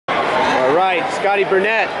All right, Scottie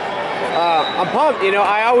Burnett. I'm pumped. You know,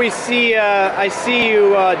 I always see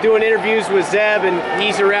you doing interviews with Zeb, and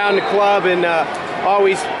he's around the club, and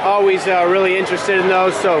always really interested in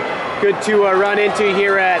those. So good to run into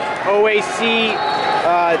here at OAC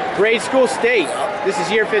Grade School State. This is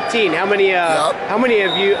year 15. How many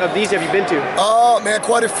of these have you been to? Oh man,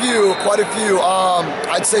 quite a few.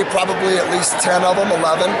 I'd say probably at least 10 of them,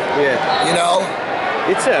 11. Yeah. You know.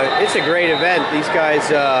 It's a great event. These guys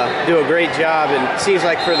do a great job, and it seems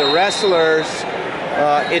like for the wrestlers,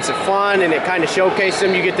 it's a fun, and it kind of showcases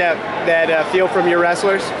them. You get that feel from your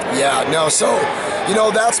wrestlers. Yeah, no. So, you know,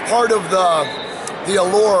 that's part of the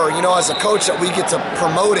allure. You know, as a coach, that we get to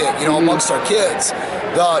promote it. You know, amongst our kids,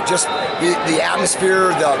 the atmosphere,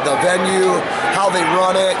 the venue, how they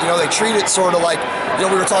run it. You know, they treat it sort of like, you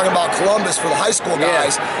know, we were talking about Columbus for the high school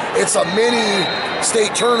guys. Yeah. It's a mini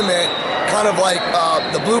state tournament. Kind of like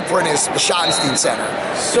the blueprint is the Schottenstein Center.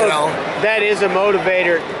 So you know? That is a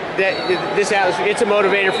motivator. It's a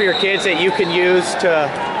motivator for your kids that you can use to,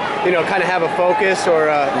 you know, kind of have a focus or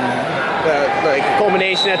like a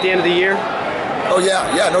culmination at the end of the year. Oh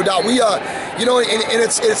yeah, no doubt. We you know, and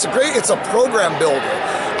it's a program builder.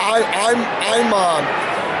 I'm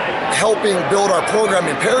helping build our program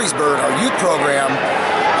in Perrysburg, our youth program.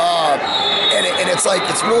 And it's like,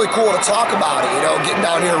 it's really cool to talk about it, you know, getting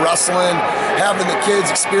down here wrestling, having the kids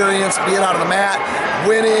experience being out of the mat,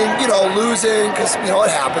 winning, you know, losing, because, you know, it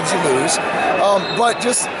happens, you lose. But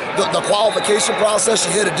just the qualification process,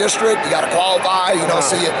 you hit a district, you got to qualify, you know,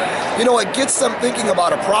 so you know, it gets them thinking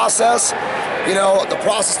about a process, you know, the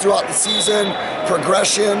process throughout the season,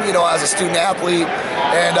 progression, you know, as a student athlete,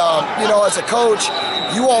 and, you know, as a coach,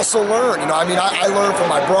 you also learn, you know, I mean, I learn from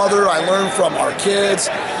my brother, I learn from our kids,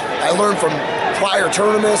 I learned from prior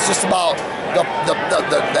tournaments just about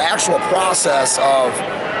the actual process of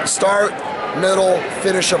start, middle,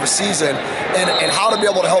 finish of a season, and how to be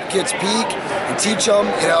able to help kids peak and teach them,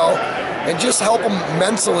 you know, and just help them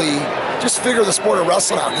mentally just figure the sport of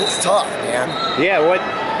wrestling out. It's tough, man. Yeah,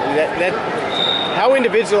 how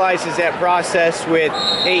individualized is that process with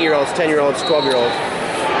 8-year-olds, 10-year-olds, 12-year-olds?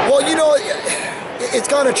 Well, you know, it's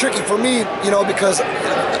kind of tricky for me, you know, because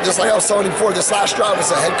just like I was telling you before, this last job as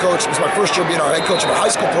a head coach, it was my first year being our head coach of a high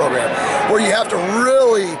school program, where you have to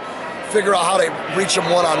really figure out how to reach them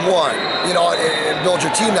one-on-one, you know, and build your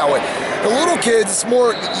team that way. The little kids, it's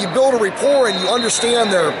more, you build a rapport and you understand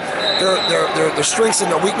their strengths and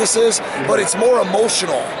their weaknesses, but it's more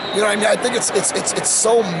emotional. You know what I mean? I think it's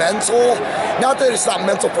so mental. Not that it's not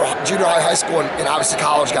mental for junior high, high school, and obviously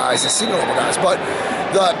college guys and senior level guys, but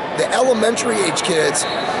the elementary age kids,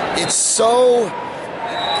 it's so,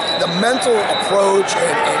 the mental approach,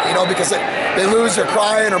 and you know, because they lose, they're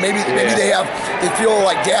crying, or maybe they feel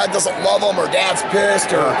like dad doesn't love them, or dad's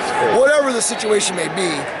pissed, or whatever the situation may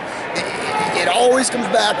be. It always comes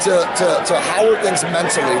back to how are things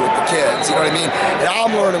mentally with the kids, you know what I mean? And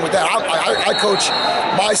I'm learning with that. I coach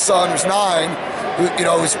my son, who's 9, who, you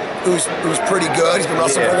know, who's pretty good. He's been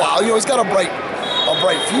wrestling for a while. You know, he's got a bright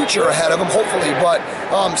future ahead of him, hopefully. But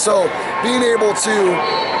so being able to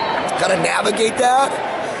kind of navigate that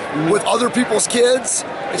with other people's kids,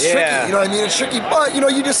 it's tricky. You know what I mean? It's tricky, but you know,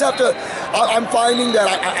 you just have to. I'm finding that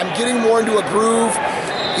I'm getting more into a groove.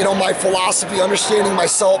 You know, my philosophy, understanding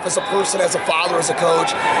myself as a person, as a father, as a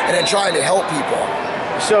coach, and then trying to help people.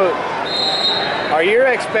 So, are your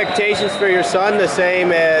expectations for your son the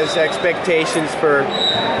same as expectations for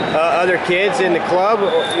other kids in the club?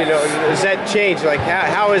 You know, does that change? Like,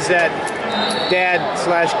 how is that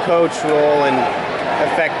dad/coach role and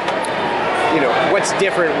affect? You know, what's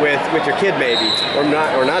different with your kid, maybe, or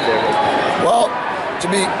not different? Well, to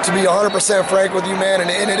be 100% frank with you, man, and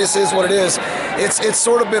this is what it is. It's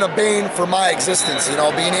sort of been a bane for my existence, you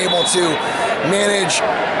know, being able to manage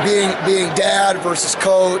being dad versus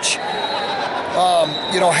coach.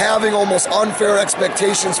 You know, having almost unfair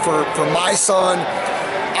expectations for my son.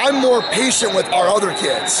 I'm more patient with our other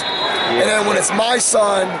kids, and then when it's my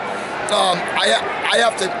son,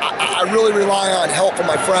 I really rely on help from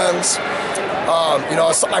my friends. You know,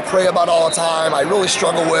 it's something I pray about all the time. I really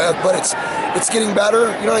struggle with, but it's getting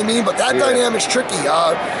better. You know what I mean? But that dynamic's tricky.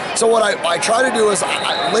 So what I try to do is,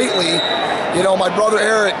 lately, you know, my brother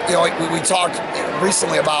Eric, you know, we talked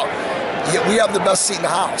recently about, we have the best seat in the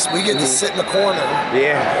house. We get to sit in the corner.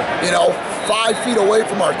 Yeah. You know, 5 feet away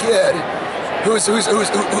from our kid,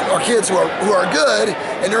 our kids who are good,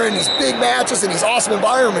 and they're in these big matches and these awesome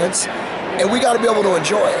environments. And we got to be able to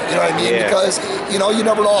enjoy it, you know what I mean? Because, you know, you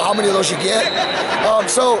never know how many of those you get.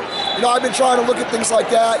 So, you know, I've been trying to look at things like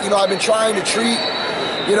that. You know, I've been trying to treat,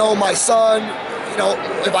 you know, my son, you know,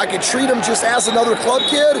 if I could treat him just as another club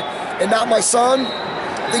kid and not my son,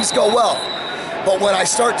 things go well. But when I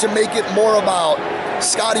start to make it more about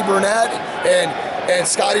Scottie Burnett and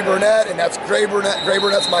Scottie Burnett, and that's Gray Burnett. Gray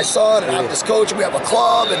Burnett's my son, and I'm this coach, and we have a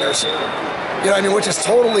club, and there's, you know what I mean, which is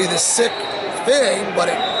totally this sick thing, but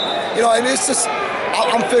it, you know, I mean, it's just,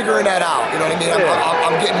 I'm figuring that out, you know what I mean?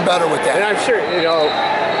 I'm getting better with that. And I'm sure, you know,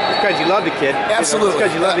 because you love the kid. Absolutely.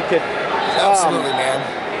 Because you love the kid. Absolutely, man.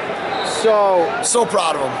 So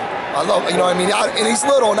proud of him. I love, you know what I mean? And he's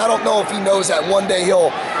little, and I don't know if he knows that one day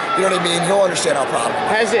he'll, you know what I mean, he'll understand how proud of him.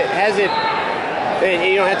 Has it, and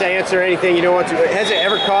you don't have to answer anything you don't want to, but has it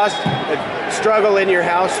ever caused a struggle in your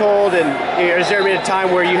household? And you know, has there been a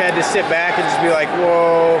time where you had to sit back and just be like,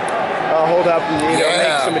 whoa, hold up, and you know,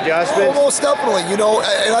 make some adjustments? Oh, most definitely. You know,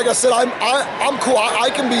 and like I said, I'm cool.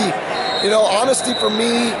 I can be, you know, honesty for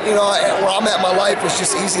me, you know, where I'm at in my life is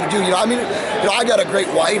just easy to do. You know, I mean, you know, I got a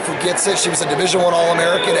great wife who gets it. She was a Division I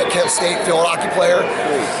All-American at Kent State, field hockey player.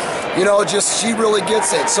 You know, just she really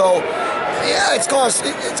gets it. So, yeah, it's caused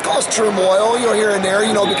turmoil, you know, here and there,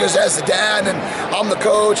 you know, because as a dad and I'm the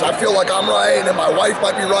coach, I feel like I'm right, and my wife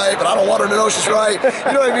might be right, but I don't want her to know she's right.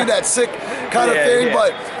 You know what I mean? That sick kind of thing. Yeah.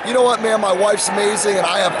 But you know what, man? My wife's amazing, and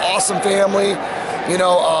I have awesome family, you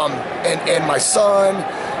know, and my son.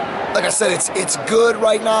 Like I said, it's good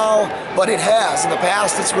right now, but it has in the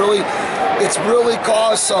past. It's really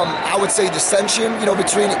caused some, I would say, dissension, you know,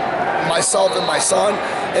 between myself and my son,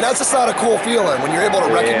 and that's just not a cool feeling when you're able to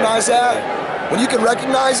recognize that. When you can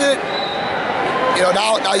recognize it, you know,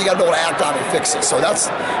 now you got to be able to act on it and fix it. So that's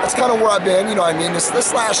kind of where I've been. You know what I mean?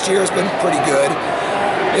 This last year has been pretty good,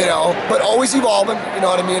 you know, but always evolving. You know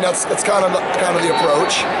what I mean? That's kind of the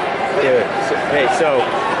approach. Yeah. Hey, so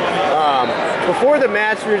before the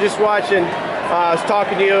match, we were just watching. I was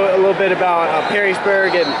talking to you a little bit about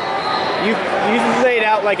Perrysburg, and you laid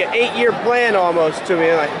out like an 8-year plan almost to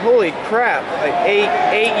me. Like, holy crap! Like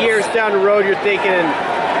eight years down the road, you're thinking,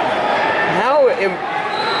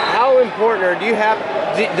 how important, or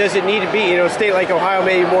does it need to be? You know, a state like Ohio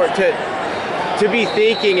maybe more to be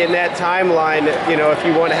thinking in that timeline. You know, if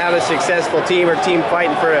you want to have a successful team or team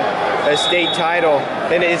fighting for a state title,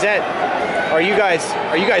 and are you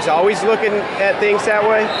guys always looking at things that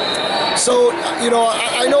way? So, you know,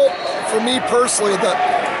 I know for me personally the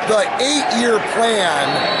 8-year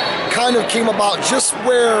plan kind of came about just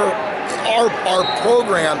where our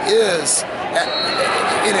program is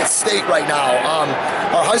in its state right now.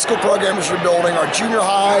 Our high school program is rebuilding. Our junior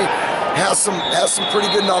high has some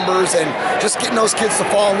pretty good numbers, and just getting those kids to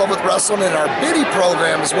fall in love with wrestling. And our biddy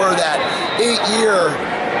program is where that 8-year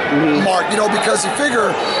mark, you know, because you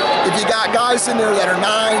figure if you got guys in there that are 9,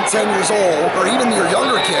 10 years old, or even your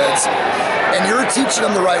younger kids, and you're teaching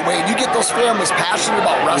them the right way, and you get those families passionate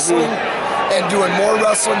about wrestling and doing more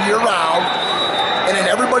wrestling year-round, and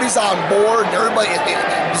then everybody's on board, and everybody, it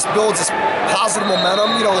just builds this positive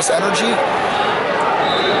momentum, you know, this energy.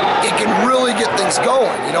 It can really get things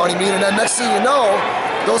going, you know what I mean? And then next thing you know,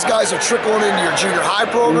 those guys are trickling into your junior high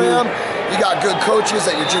program. You got good coaches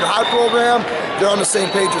at your junior high program. They're on the same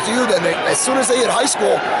page with you. Then as soon as they hit high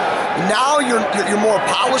school, now you're more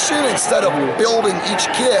polishing instead of building each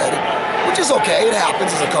kid, which is okay. It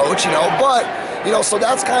happens as a coach, you know. But you know, so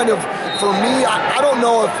that's kind of for me. I don't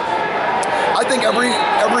know if I think every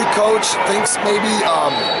coach thinks maybe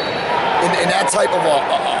in that type of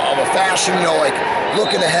a fashion, you know, like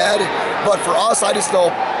looking ahead. But for us, I just know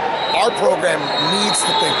our program needs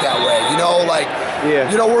to think that way. You know, like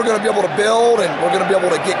you know, we're going to be able to build, and we're going to be able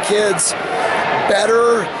to get kids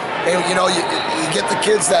better. And you know, you get the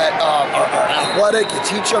kids that are athletic, you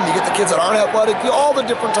teach them. You get the kids that aren't athletic, all the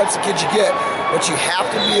different types of kids you get. But you have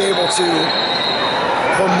to be able to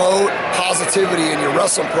promote positivity in your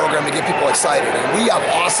wrestling program to get people excited. And we have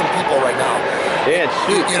awesome people right now. Yeah,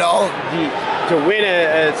 shoot. You know, to win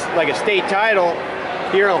a state title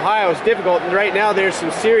here in Ohio is difficult. And right now, there's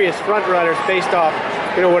some serious front runners based off,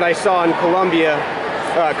 you know, what I saw in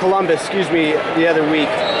Columbus, the other week.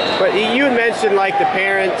 But you had mentioned like the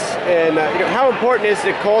parents, and you know, how important is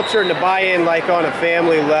the culture and the buy-in, like on a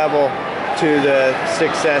family level, to the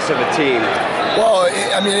success of a team? Well,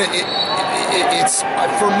 I mean, it's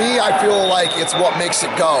for me, I feel like it's what makes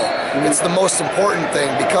it go. It's the most important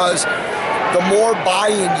thing, because the more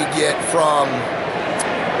buy-in you get from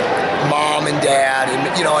mom and dad, and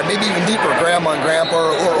you know, and maybe even deeper, grandma and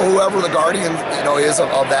grandpa, or whoever the guardian, you know, is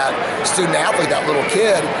of that student athlete, that little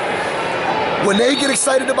kid. When they get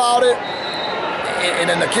excited about it, and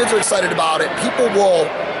then the kids are excited about it, people will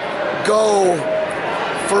go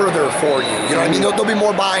further for you. You know what I mean? There'll be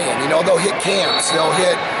more buy-in. You know, they'll hit camps.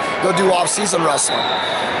 They'll do off-season wrestling.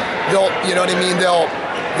 You know what I mean? They'll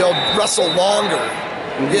wrestle longer.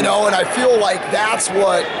 You know, and I feel like that's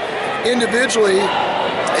what individually,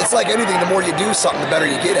 it's like anything, the more you do something, the better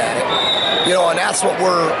you get at it. You know, and that's what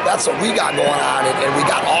we got going on, and we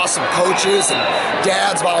got awesome coaches and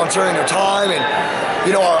dads volunteering their time, and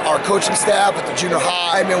you know, our coaching staff at the junior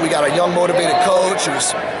high, man, we got a young motivated coach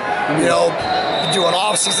who's, you know, doing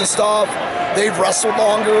off-season stuff. They've wrestled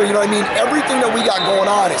longer, you know what I mean? Everything that we got going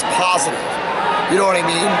on is positive, you know what I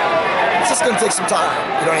mean? It's just gonna take some time,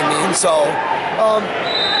 you know what I mean? So, I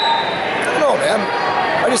don't know, man.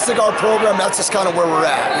 I just think our program, that's just kind of where we're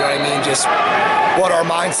at, you know what I mean? Just what our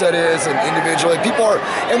mindset is, and individually. People are,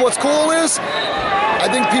 and what's cool is, I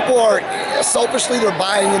think people are, selfishly, they're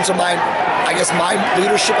buying into my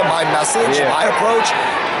leadership and my message, my approach,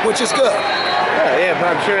 which is good. Yeah,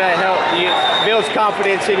 but I'm sure that helps. You builds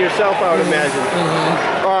confidence in yourself, I would imagine.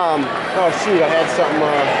 Oh shoot, I had something.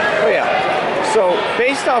 Oh yeah. So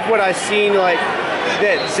based off what I've seen, like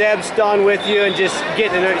that Zeb's done with you, and just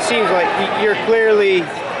getting to know, it seems like you're clearly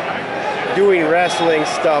doing wrestling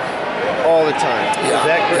stuff all the time. Yeah. Is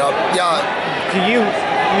that correct? Yeah. Do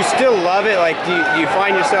you still love it? Like, do you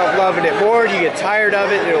find yourself loving it more? Do you get tired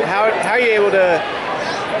of it? You know, how are you able to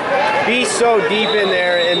be so deep in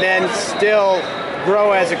there and then still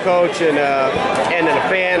grow as a coach and a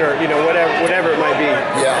fan, or you know, whatever it might be?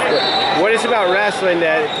 Yeah. What is it about wrestling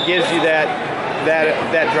that gives you that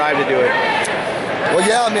drive to do it? Well,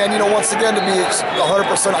 yeah, man. You know, once again, to be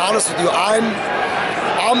 100% honest with you,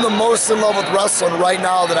 I'm the most in love with wrestling right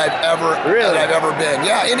now that I've ever been.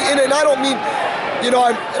 Yeah, and I don't mean, you know,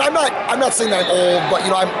 I'm not saying that I'm old, but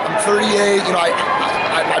you know, I'm 38. You know,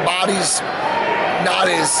 my body's not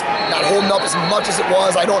holding up as much as it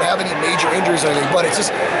was. I don't have any major injuries or anything, but it's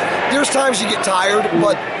just, there's times you get tired.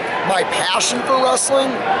 But my passion for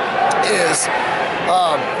wrestling is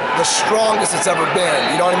the strongest it's ever been.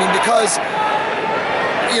 You know what I mean? Because,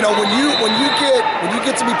 you know, when you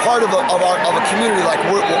get to be part of a community like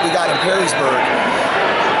what we got in Perrysburg,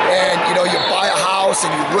 and you know, you buy a house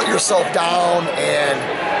and you root yourself down, and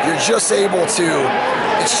you're just able to,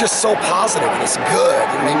 it's just so positive and it's good,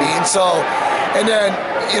 you know what I mean? So, and then,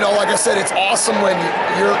 you know, like I said, it's awesome when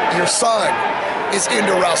your son is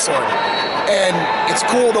into wrestling, and it's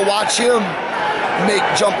cool to watch him make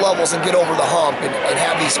jump levels and get over the hump and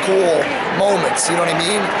have these cool moments, you know what I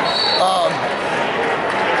mean?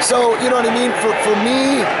 So, you know what I mean? For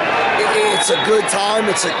me, it's a good time.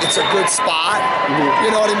 It's a good spot. You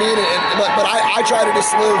know what I mean? But I try to just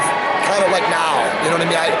live kind of like now. You know what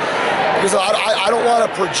I mean? Because I don't want to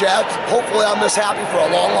project. Hopefully, I'm this happy for a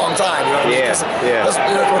long, long time. You know what I mean?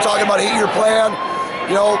 You know, we're talking about a 8-year plan.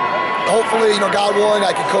 You know, hopefully, you know, God willing,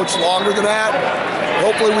 I can coach longer than that.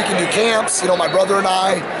 Hopefully, we can do camps. You know, my brother and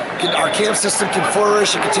our camp system can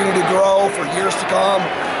flourish and continue to grow for years to come.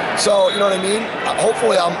 So, you know what I mean?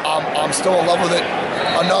 Hopefully, I'm still in love with it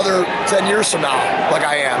another 10 years from now, like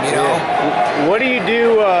I am, you know? What do you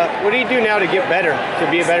do now to get better,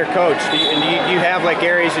 to be a better coach? Do you have like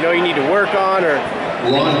areas you know you need to work on, or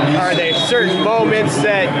are there certain moments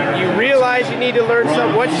that you realize you need to learn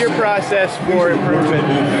something? What's your process for improvement?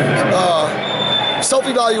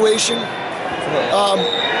 Self-evaluation,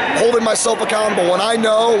 holding myself accountable. When I'm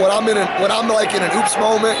like in an oops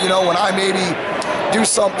moment, you know, when I maybe do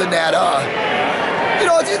something that,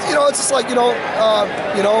 it's just like,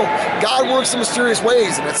 God works in mysterious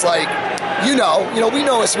ways, and it's like, we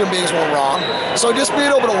know as human beings we're wrong. So just being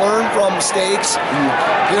able to learn from mistakes,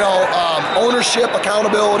 ownership,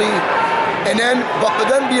 accountability, and then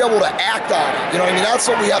be able to act on it. You know what I mean? That's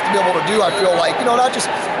what we have to be able to do. I feel like, not just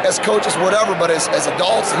as coaches, whatever, but as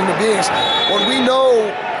adults and human beings, when we know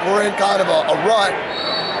we're in kind of a rut,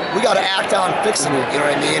 we got to act on fixing it. You know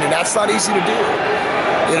what I mean? And that's not easy to do.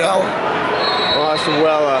 Awesome.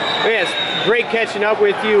 Well, man, it's great catching up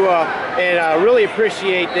with you, and I really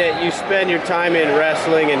appreciate that you spend your time in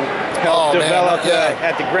wrestling and help develop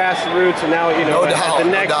at the grassroots, and now at the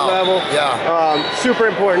next level. Yeah. Super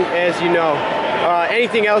important, as you know.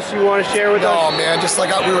 Anything else you want to share with us? Oh man, just like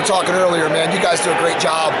we were talking earlier, man, you guys do a great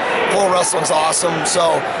job. Pro wrestling's awesome,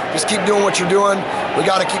 so just keep doing what you're doing. We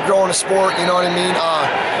got to keep growing the sport. You know what I mean?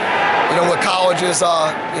 With colleges,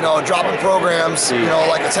 dropping programs,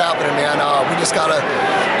 like it's happening, man. We just gotta,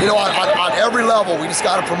 on every level, we just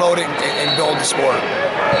gotta promote it and build the sport.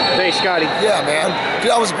 Thanks, Scotty. Yeah, man.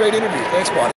 Dude, that was a great interview. Thanks, buddy.